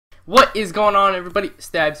What is going on, everybody?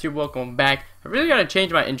 STABZ here, welcome back. I really gotta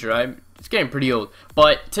change my intro. It's getting pretty old.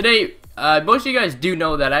 But today, most of you guys do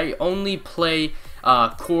know that I only play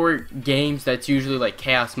core games that's usually like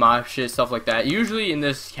chaos mob shit, stuff like that. Usually in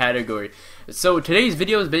this category. So today's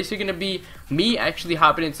video is basically gonna be me actually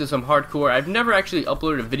hopping into some hardcore. I've never actually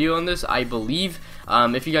uploaded a video on this, I believe.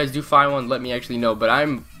 If you guys do find one, let me actually know. But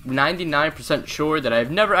I'm 99% sure that I've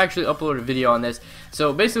never actually uploaded a video on this.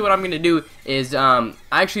 So basically what I'm going to do is, I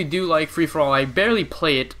actually do like free-for-all. I barely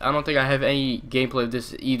play it. I don't think I have any gameplay of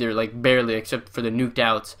this either, like barely, except for the nuked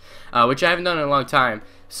outs, which I haven't done in a long time.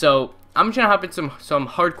 So I'm just going to hop in some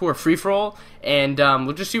hardcore free-for-all, and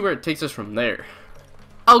we'll just see where it takes us from there.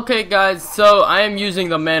 Okay guys, so I am using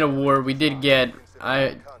the Man of War. We did get,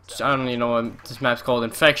 I don't even know what this map's called,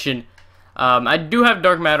 Infection. I do have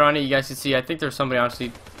dark matter on it, you guys can see. I think there's somebody,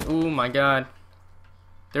 honestly. Oh my god.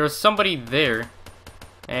 There was somebody there.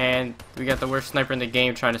 And we got the worst sniper in the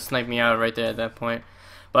game trying to snipe me out right there at that point.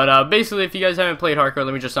 But basically, if you guys haven't played hardcore,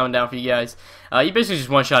 let me just sound down for you guys. You basically just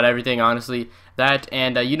one-shot everything, honestly. That,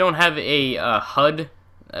 and you don't have a HUD,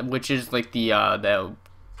 which is like the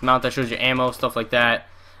mount that shows your ammo, stuff like that.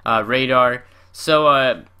 Radar. So,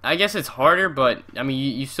 I guess it's harder, but, I mean,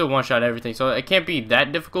 you still one-shot everything. So, it can't be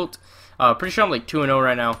that difficult. Pretty sure I'm like 2-0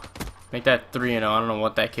 right now. Make that 3-0. I don't know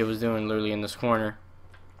what that kid was doing literally in this corner.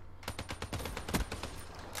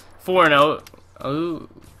 4-0. Oh,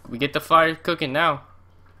 we get the fire cooking now.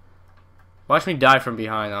 Watch me die from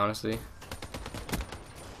behind, honestly.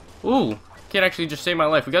 Ooh, kid actually just saved my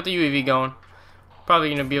life. We got the UAV going. Probably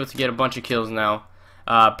going to be able to get a bunch of kills now.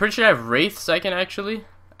 Pretty sure I have Wraiths I can actually.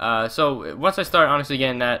 So once I start honestly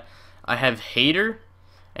getting that, I have Hater.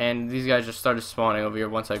 And these guys just started spawning over here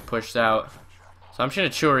once I pushed out. So I'm just going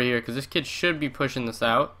to chill right here because this kid should be pushing this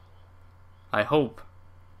out. I hope.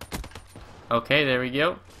 Okay, there we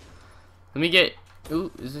go. Let me get...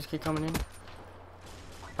 Ooh, is this kid coming in?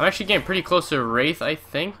 I'm actually getting pretty close to Wraith, I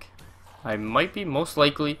think. I might be, most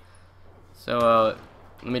likely. So,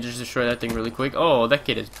 let me just destroy that thing really quick. Oh, that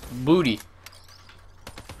kid is booty.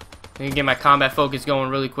 Let me get my combat focus going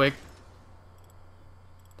really quick.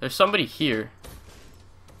 There's somebody here.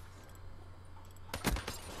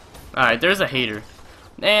 Alright, there's a Hater.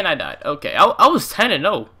 And I died. Okay, I was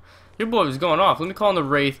 10-0. Your boy was going off. Let me call in the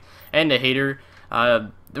Wraith and the Hater.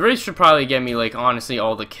 The Wraith should probably get me, like, honestly,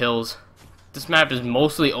 all the kills. This map is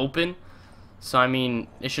mostly open. So, I mean,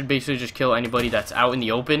 it should basically just kill anybody that's out in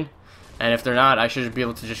the open. And if they're not, I should be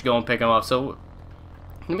able to just go and pick them up. So,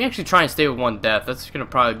 let me actually try and stay with one death. That's going to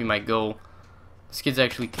probably be my goal. This kid's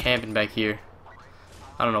actually camping back here.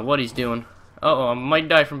 I don't know what he's doing. Uh-oh, I might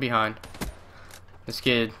die from behind. This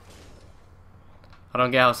kid... I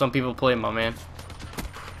don't get how some people play, my man.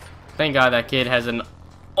 Thank God that kid has an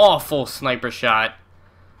awful sniper shot.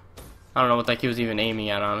 I don't know what that kid was even aiming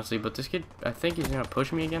at, honestly. But this kid, I think he's going to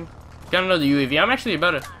push me again. Got another UAV. I'm actually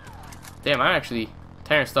about to... Damn, I'm actually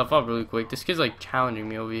tearing stuff up really quick. This kid's, like, challenging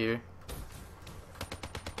me over here.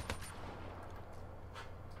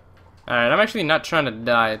 Alright, I'm actually not trying to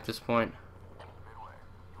die at this point.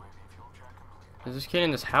 Is this kid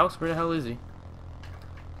in this house? Where the hell is he?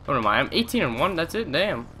 What am I? I'm 18-1. That's it.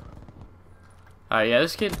 Damn. Alright, yeah,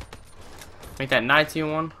 this kid. Make that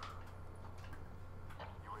 19-1.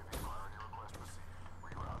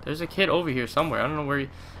 There's a kid over here somewhere. I don't know where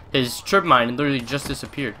his trip mine literally just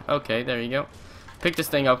disappeared. Okay, there you go. Pick this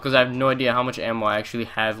thing up because I have no idea how much ammo I actually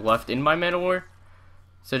have left in my Man of War.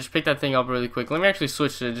 So just pick that thing up really quick. Let me actually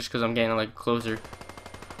switch to it just because I'm getting like closer.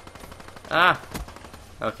 Ah.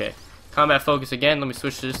 Okay. Combat focus again. Let me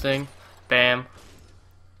switch to this thing. Bam.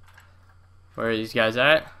 Where are these guys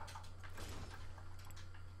at?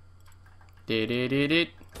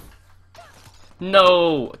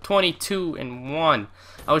 No! 22-1.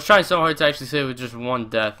 I was trying so hard to actually save with just one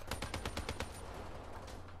death.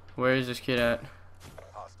 Where is this kid at?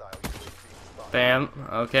 Bam.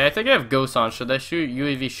 Okay, I think I have ghosts on, so that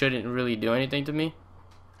UAV shouldn't really do anything to me.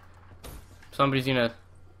 Somebody's gonna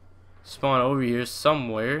spawn over here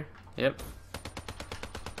somewhere. Yep.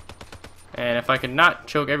 And if I could not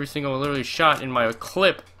choke every single literally shot in my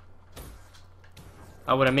clip,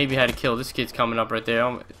 I would have maybe had to kill. This kid's coming up right there.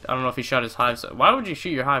 I don't know if he shot his hive. Why would you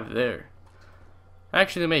shoot your hive there?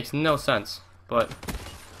 Actually, it makes no sense. But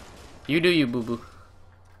you do you, boo-boo.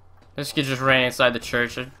 This kid just ran inside the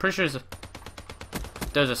church. I'm pretty sure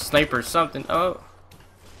there's a sniper or something. Oh.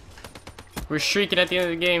 We're shrieking at the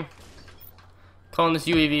end of the game. Calling this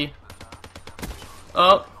UAV.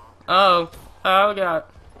 Oh. Oh. Oh, God.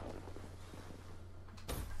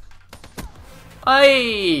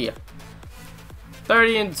 Hey,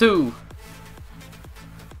 30-2,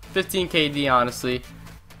 15 KD. Honestly,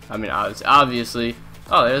 I mean, obviously,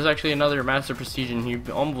 Oh, there's actually another Master Prestige, and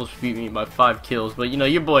he almost beat me by 5 kills. But, you know,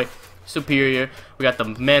 your boy, superior. We got the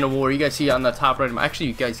Man of War. You guys see it on the top right. Actually,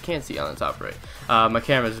 you guys can't see it on the top right. My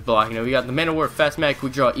camera's blocking it. We got the Man of War, Fast Mag, who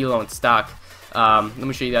draw Elo in stock. Let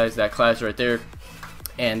me show you guys that class right there.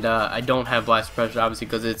 And I don't have Blast Pressure, obviously,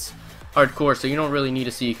 because it's hardcore, so you don't really need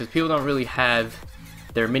to see, because people don't really have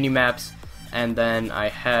their mini maps. And then I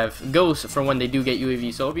have Ghost for when they do get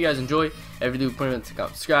UAV. So I hope you guys enjoy. If you do, please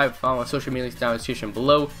subscribe, follow my social media links down in the description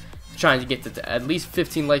below. Trying to get to at least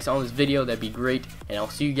 15 likes on this video, that'd be great. And I'll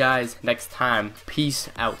see you guys next time. Peace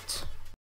out.